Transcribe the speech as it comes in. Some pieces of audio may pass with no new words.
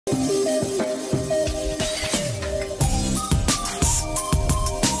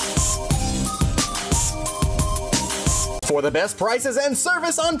For the best prices and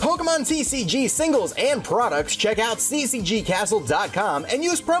service on Pokemon TCG singles and products, check out ccgcastle.com and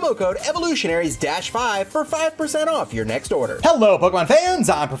use promo code Evolutionaries-5 for 5% off your next order. Hello Pokemon fans,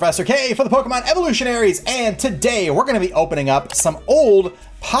 I'm Professor K for the Pokemon Evolutionaries, and today we're going to be opening up some old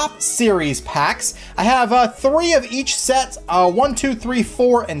Pop Series packs. I have 3 of each set, 1, 2, 3,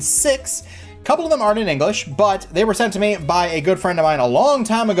 4, and 6. A couple of them aren't in English, but they were sent to me by a good friend of mine a long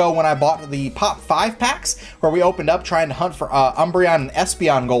time ago when I bought the Pop 5 packs, where we opened up trying to hunt for Umbreon and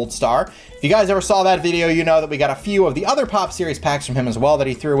Espeon Gold Star. If you guys ever saw that video, you know that we got a few of the other Pop Series packs from him as well that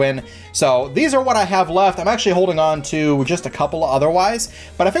he threw in. So these are what I have left. I'm actually holding on to just a couple otherwise,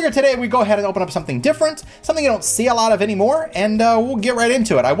 but I figured today we'd go ahead and open up something different, something you don't see a lot of anymore, and we'll get right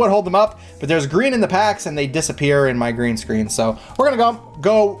into it. I would hold them up, but there's green in the packs and they disappear in my green screen. So we're gonna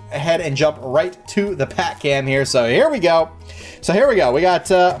go ahead and jump right to the pack cam here. So here we go. We got,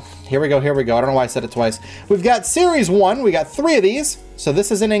 here we go. I don't know why I said it twice. We've got Series 1, we got 3 of these. So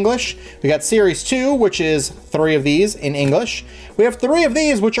this is in English. We got Series 2, which is 3 of these in English. We have 3 of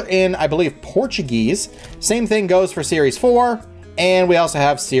these, which are in, I believe, Portuguese. Same thing goes for Series 4. And we also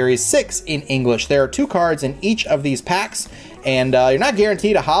have Series 6 in English. There are 2 cards in each of these packs. And you're not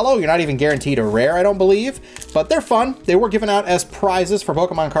guaranteed a holo. You're not even guaranteed a rare, I don't believe. But they're fun. They were given out as prizes for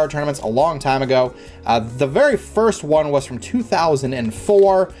Pokemon card tournaments a long time ago. The very first one was from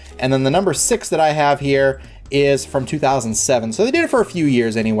 2004. And then the number 6 that I have here is from 2007. So they did it for a few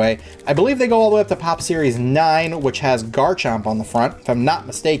years anyway. I believe they go all the way up to Pop Series 9, which has Garchomp on the front, if I'm not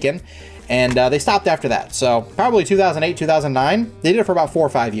mistaken. And they stopped after that. So probably 2008, 2009. They did it for about 4 or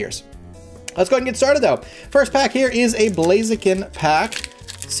 5 years. Let's go ahead and get started though. First pack here is a Blaziken pack.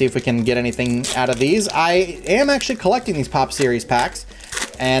 Let's see if we can get anything out of these. I am actually collecting these Pop Series packs,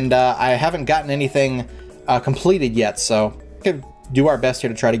 and I haven't gotten anything completed yet, so we can do our best here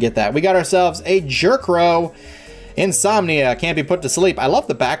to try to get that. We got ourselves a Jerkrow Insomnia, can't be put to sleep. I love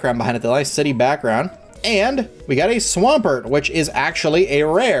the background behind it, the nice city background. And we got a Swampert, which is actually a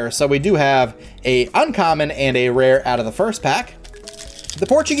rare. So we do have a uncommon and a rare out of the first pack. The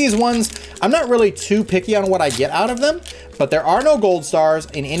Portuguese ones, I'm not really too picky on what I get out of them, but there are no gold stars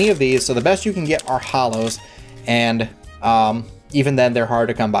in any of these, so the best you can get are holos, and even then they're hard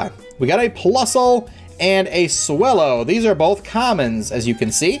to come by. We got a Plusle and a Swellow. These are both commons, as you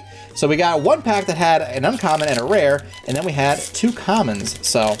can see. So we got one pack that had an uncommon and a rare, and then we had 2 commons,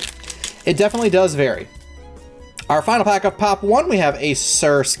 so it definitely does vary. Our final pack of Pop 1, we have a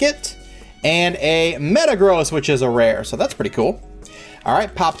Surskit and a Metagross, which is a rare, so that's pretty cool. All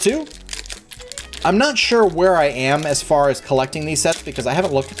right, Pop 2. I'm not sure where I am as far as collecting these sets because I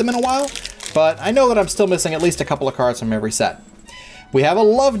haven't looked at them in a while, but I know that I'm still missing at least a couple of cards from every set. We have a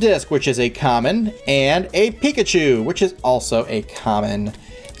Love Disc, which is a common, and a Pikachu, which is also a common.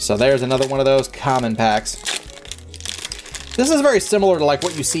 So there's another one of those common packs. This is very similar to like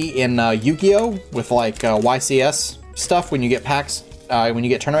what you see in Yu-Gi-Oh! With like YCS stuff when you get packs, when you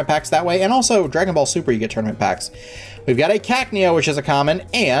get tournament packs that way, and also Dragon Ball Super you get tournament packs. We've got a Cacnea, which is a common,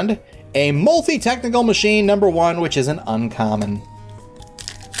 and a Multi-Technical Machine #1, which is an uncommon.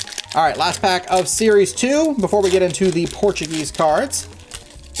 All right, last pack of Series 2 before we get into the Portuguese cards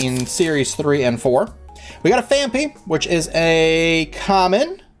in Series 3 and 4. We got a Phanpy, which is a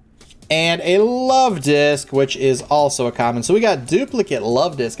common, and a Love Disc, which is also a common. So we got duplicate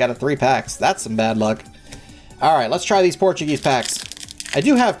Love Disc out of 3 packs. That's some bad luck. All right, let's try these Portuguese packs. I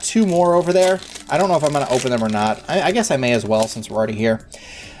do have 2 more over there. I don't know if I'm going to open them or not. I guess I may as well since we're already here.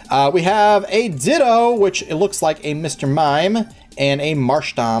 We have a Ditto, which it looks like a Mr. Mime, and a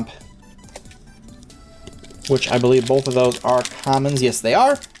Marshtomp, which I believe both of those are commons. Yes, they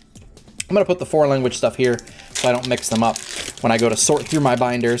are. I'm going to put the 4 language stuff here so I don't mix them up when I go to sort through my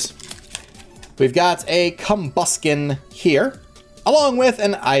binders. We've got a Combuskin here, along with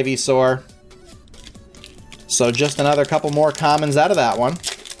an Ivysaur. So just another couple more commons out of that one.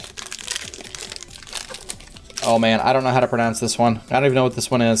 Oh man, I don't know how to pronounce this one. I don't even know what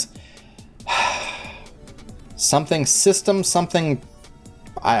this one is. Something system, something...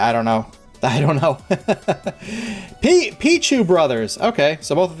 I don't know. I don't know. Pichu Brothers. Okay,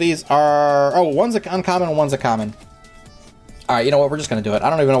 so both of these are... Oh, one's an uncommon and one's a common. Alright, you know what? We're just going to do it. I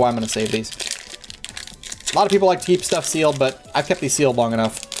don't even know why I'm going to save these. A lot of people like to keep stuff sealed, but I've kept these sealed long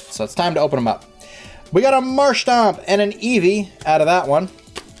enough. So it's time to open them up. We got a Marshtomp and an Eevee out of that one.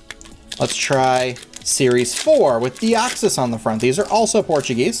 Let's try Series 4 with Deoxys on the front. These are also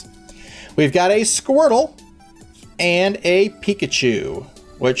Portuguese. We've got a Squirtle and a Pikachu,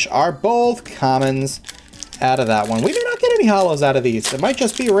 which are both commons out of that one. We do not get any holos out of these. It might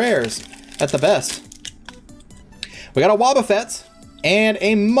just be rares at the best. We got a Wobbuffet and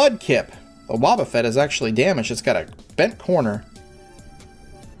a Mudkip. The Wobbuffet is actually damaged. It's got a bent corner.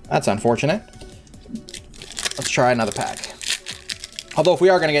 That's unfortunate. Let's try another pack. Although if we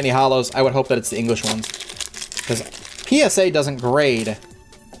are going to get any hollows, I would hope that it's the English ones. Because PSA doesn't grade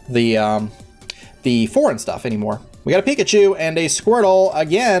the foreign stuff anymore. We got a Pikachu and a Squirtle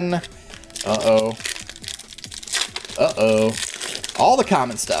again. Uh-oh. Uh-oh. All the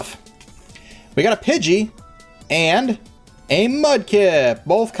common stuff. We got a Pidgey and a Mudkip.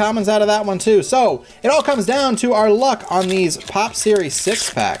 Both commons out of that one too. So it all comes down to our luck on these Pop Series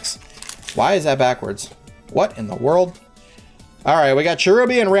 6 packs. Why is that backwards? What in the world? All right, we got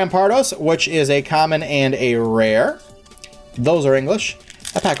Cherubi and Rampardos, which is a common and a rare. Those are English.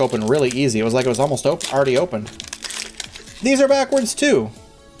 That pack opened really easy. It was like it was almost already opened. These are backwards too.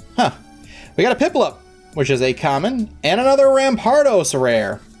 Huh. We got a Piplup, which is a common, and another Rampardos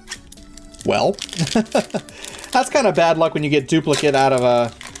rare. Well, that's kind of bad luck when you get duplicate out of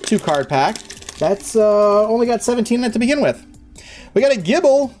a 2-card pack. That's only got 17 in it to begin with. We got a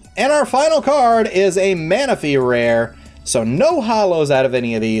Gibble, and our final card is a Manaphy rare. So no hollows out of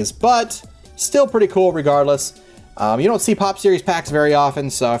any of these, but still pretty cool regardless. You don't see Pop Series packs very often,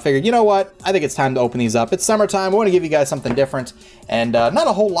 so I figured, you know what? I think it's time to open these up. It's summertime. We want to give you guys something different, and not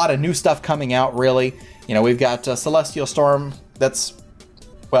a whole lot of new stuff coming out, really. You know, we've got Celestial Storm that's,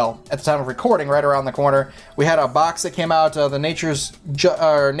 well, at the time of recording, right around the corner. We had a box that came out, the Nature's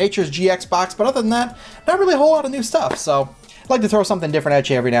GX box, but other than that, not really a whole lot of new stuff, so I'd like to throw something different at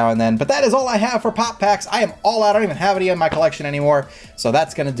you every now and then. But that is all I have for Pop Packs. I am all out. I don't even have any in my collection anymore, so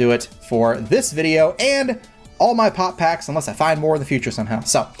that's going to do it for this video and all my Pop Packs, unless I find more in the future somehow.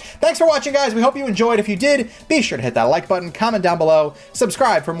 So, thanks for watching, guys. We hope you enjoyed. If you did, be sure to hit that like button, comment down below,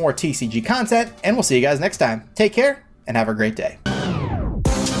 subscribe for more TCG content, and we'll see you guys next time. Take care, and have a great day.